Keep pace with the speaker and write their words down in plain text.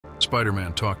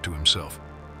Spider-Man talked to himself.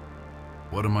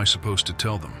 What am I supposed to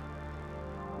tell them?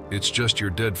 It's just your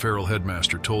dead feral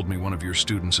headmaster told me one of your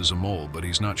students is a mole, but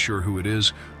he's not sure who it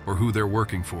is or who they're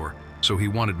working for, so he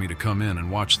wanted me to come in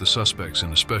and watch the suspects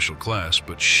in a special class,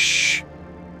 but shh!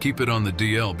 Keep it on the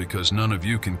DL because none of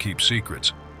you can keep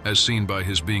secrets, as seen by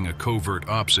his being a covert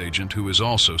ops agent who is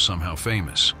also somehow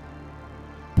famous.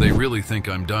 They really think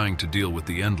I'm dying to deal with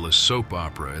the endless soap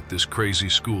opera at this crazy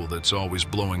school that's always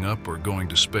blowing up or going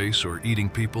to space or eating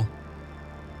people?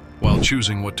 While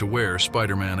choosing what to wear,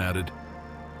 Spider-Man added,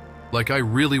 like I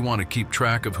really want to keep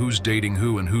track of who's dating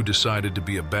who and who decided to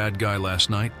be a bad guy last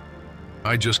night.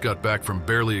 I just got back from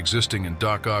barely existing in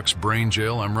Doc Ock's brain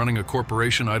jail. I'm running a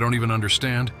corporation I don't even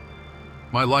understand.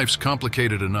 My life's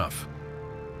complicated enough.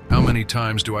 How many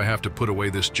times do I have to put away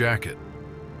this jacket?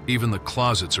 Even the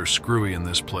closets are screwy in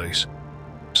this place.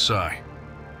 Sigh.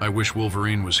 I wish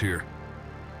Wolverine was here,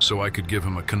 so I could give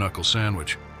him a knuckle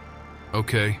sandwich.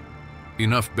 Okay,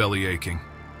 enough belly aching.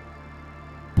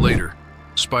 Later,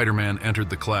 Spider-Man entered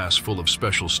the class full of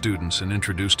special students and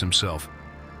introduced himself.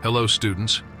 Hello,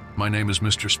 students. My name is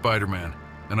Mr. Spider-Man,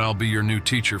 and I'll be your new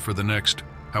teacher for the next,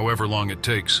 however long it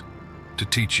takes, to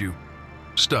teach you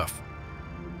stuff.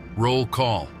 Roll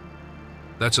call.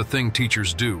 That's a thing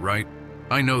teachers do, right?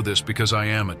 I know this because I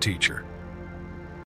am a teacher.